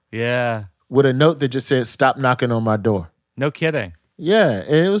 Yeah. With a note that just said, "Stop knocking on my door." No kidding. Yeah,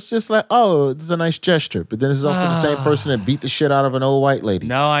 and it was just like, oh, this is a nice gesture. But then this is also the same person that beat the shit out of an old white lady.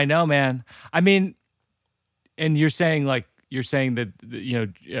 No, I know, man. I mean, and you're saying that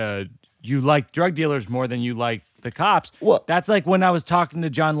you like drug dealers more than you like the cops. Well, that's like when I was talking to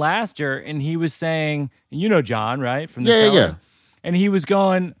John Laster, and he was saying, and you know John, right? From the yeah. And he was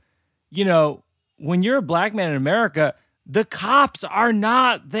going, when you're a black man in America, the cops are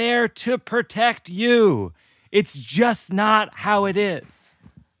not there to protect you. It's just not how it is.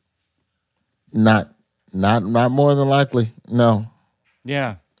 Not more than likely. No.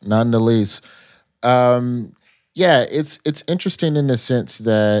 Yeah. Not in the least. It's interesting in the sense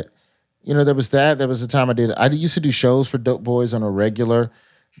that, there was a time I used to do shows for Dope Boys on a regular.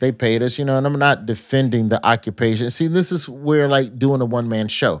 They paid us, and I'm not defending the occupation. See, this is where like doing a one-man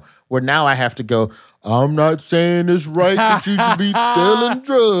show, where now I have to go, I'm not saying it's right that you should be selling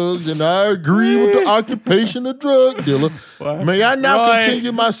drugs, and I agree with the occupation of drug dealer. May I now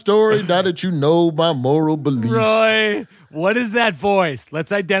continue my story now that you know my moral beliefs? Roy, what is that voice?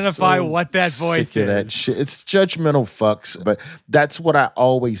 Let's identify what that voice sick of is. That shit. It's judgmental fucks, but that's what I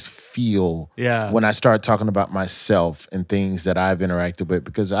always feel when I start talking about myself and things that I've interacted with,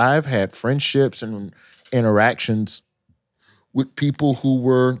 because I've had friendships and interactions with people who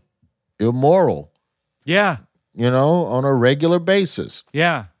were immoral. Yeah. On a regular basis.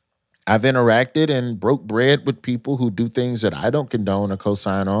 Yeah. I've interacted and broke bread with people who do things that I don't condone or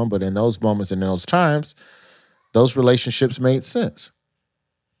co-sign on, but in those moments and in those times, those relationships made sense.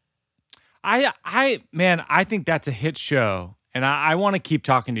 I think that's a hit show, and I want to keep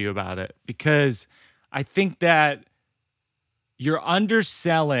talking to you about it because I think that you're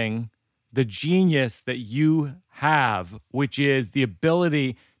underselling the genius that you have, which is the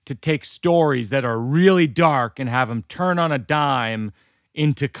ability to take stories that are really dark and have them turn on a dime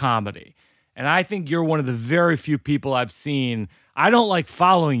into comedy. And I think you're one of the very few people I've seen. I don't like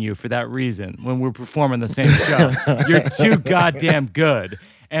following you for that reason when we're performing the same show. You're too goddamn good,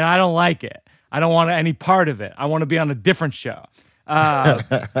 and I don't like it. I don't want any part of it. I want to be on a different show.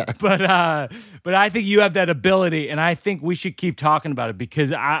 But I think you have that ability, and I think we should keep talking about it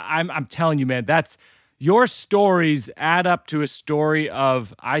because I'm telling you, man, your stories add up to a story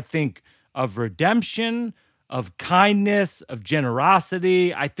of, I think, of redemption, of kindness, of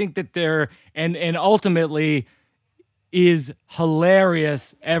generosity. I think that they're, and ultimately is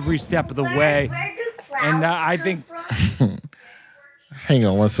hilarious every step of the way. Where do clouds And I come think... from? Hang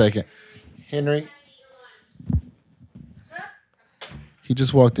on one second. Henry, he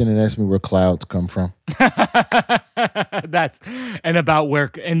just walked in and asked me where clouds come from. And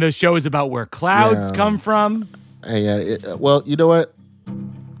the show is about where clouds come from. Hey, well, you know what?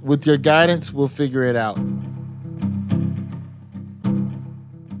 With your guidance, we'll figure it out.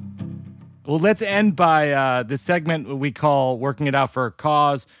 Well, let's end by the segment we call Working It Out for a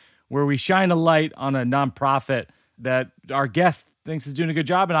Cause, where we shine a light on a nonprofit that our guest thinks is doing a good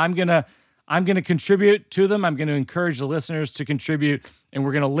job, and I'm gonna contribute to them. I'm gonna encourage the listeners to contribute, and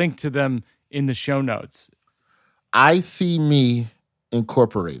we're gonna link to them in the show notes. I See Me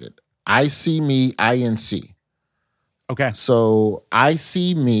Incorporated. I See Me, INC. Okay. So I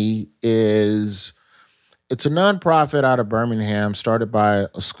See Me it's a nonprofit out of Birmingham started by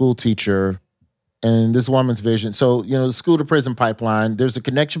a school teacher and this woman's vision. So, the school to prison pipeline, there's a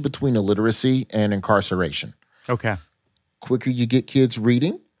connection between illiteracy and incarceration. Okay. Quicker you get kids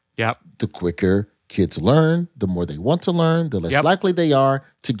reading, Yep. the quicker kids learn, the more they want to learn, the less likely they are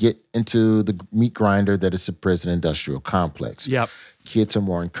to get into the meat grinder that is the prison industrial complex. Yep. Kids are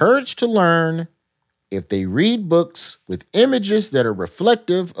more encouraged to learn if they read books with images that are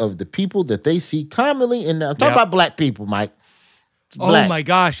reflective of the people that they see commonly in. I'm talking about black people, Mike. Oh my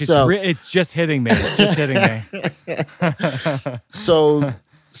gosh, it's just hitting me. It's just hitting me. So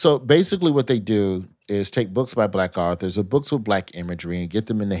basically what they do is take books by black authors or books with black imagery and get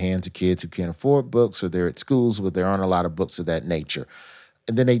them in the hands of kids who can't afford books or they're at schools where there aren't a lot of books of that nature.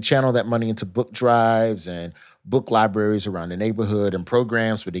 And then they channel that money into book drives and book libraries around the neighborhood and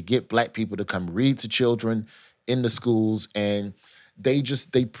programs where they get black people to come read to children in the schools. And they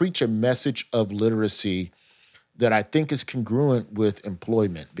preach a message of literacy that I think is congruent with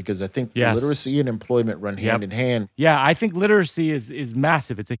employment, because I think literacy and employment run hand in hand. Yeah, I think literacy is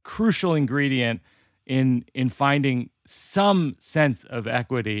massive. It's a crucial ingredient in finding some sense of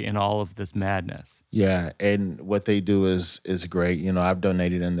equity in all of this madness. Yeah, and what they do is great. I've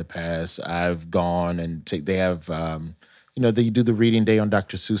donated in the past. I've gone and they have, they do the reading day on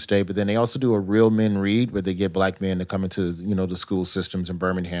Dr. Seuss Day, but then they also do a Real Men Read where they get black men to come into, the school systems in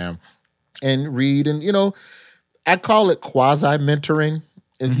Birmingham and read. And, I call it quasi-mentoring.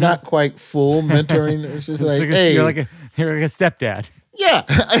 It's not quite full mentoring. It's just like, hey. You're like a stepdad. Yeah.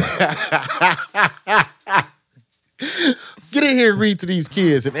 Get in here and read to these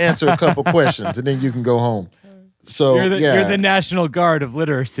kids and answer a couple questions, and then you can go home. So you're the National Guard of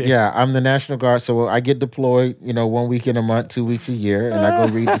literacy. Yeah, I'm the National Guard. So I get deployed, 1 week in a month, 2 weeks a year, and I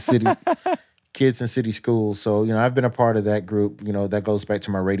go read to city kids in city schools. So, I've been a part of that group. That goes back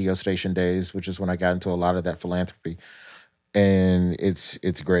to my radio station days, which is when I got into a lot of that philanthropy. And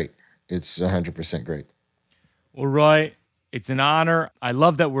it's great. It's 100% great. Well, Roy, it's an honor. I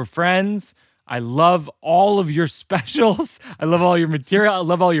love that we're friends. I love all of your specials. I love all your material. I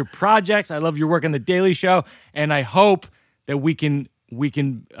love all your projects. I love your work on The Daily Show. And I hope that we can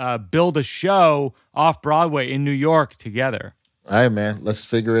build a show off Broadway in New York together. All right, man. Let's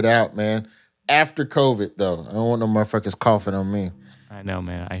figure it out, man. After COVID, though. I don't want no motherfuckers coughing on me. I know,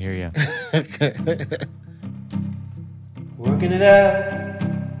 man. I hear you. Working it out,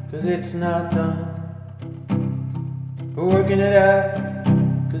 'cause it's not done. We're working it out,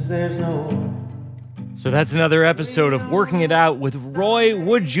 'cause there's no one. So that's another episode of Working It Out with Roy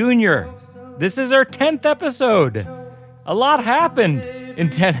Wood Jr. This is our 10th episode. A lot happened in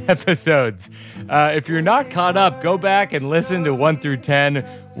 10 episodes. If you're not caught up, go back and listen to 1 through 10.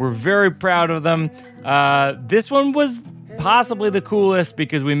 We're very proud of them. This one was possibly the coolest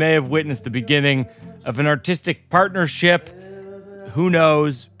because we may have witnessed the beginning of an artistic partnership. Who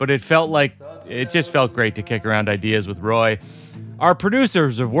knows? But it just felt great to kick around ideas with Roy. Our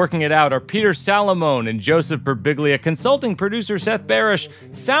producers of Working It Out are Peter Salamone and Joseph Berbiglia, consulting producer Seth Barish,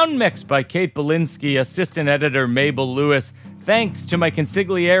 sound mix by Kate Belinsky, assistant editor Mabel Lewis. Thanks to my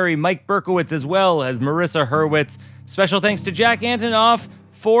consigliere Mike Berkowitz as well as Marissa Hurwitz. Special thanks to Jack Antonoff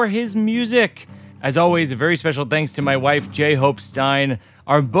for his music. As always, a very special thanks to my wife, J. Hope Stein.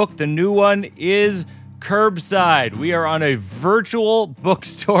 Our book, the new one, is Curbside. We are on a virtual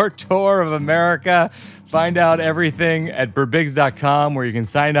bookstore tour of America. Find out everything at burbigs.com, where you can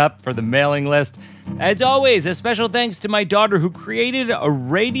sign up for the mailing list. As always, a special thanks to my daughter, who created a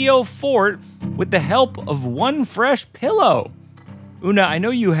radio fort with the help of one fresh pillow. Una, I know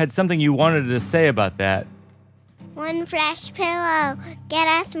you had something you wanted to say about that. One fresh pillow. Get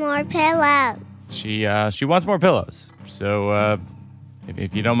us more pillows. She wants more pillows. So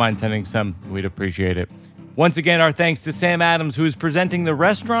if you don't mind sending some, we'd appreciate it. Once again, our thanks to Sam Adams, who is presenting the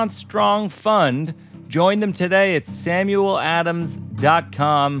Restaurant Strong Fund. Join them today at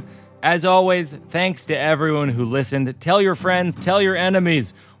samueladams.com. As always, thanks to everyone who listened. Tell your friends, tell your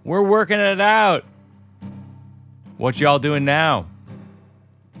enemies. We're working it out. What y'all doing now?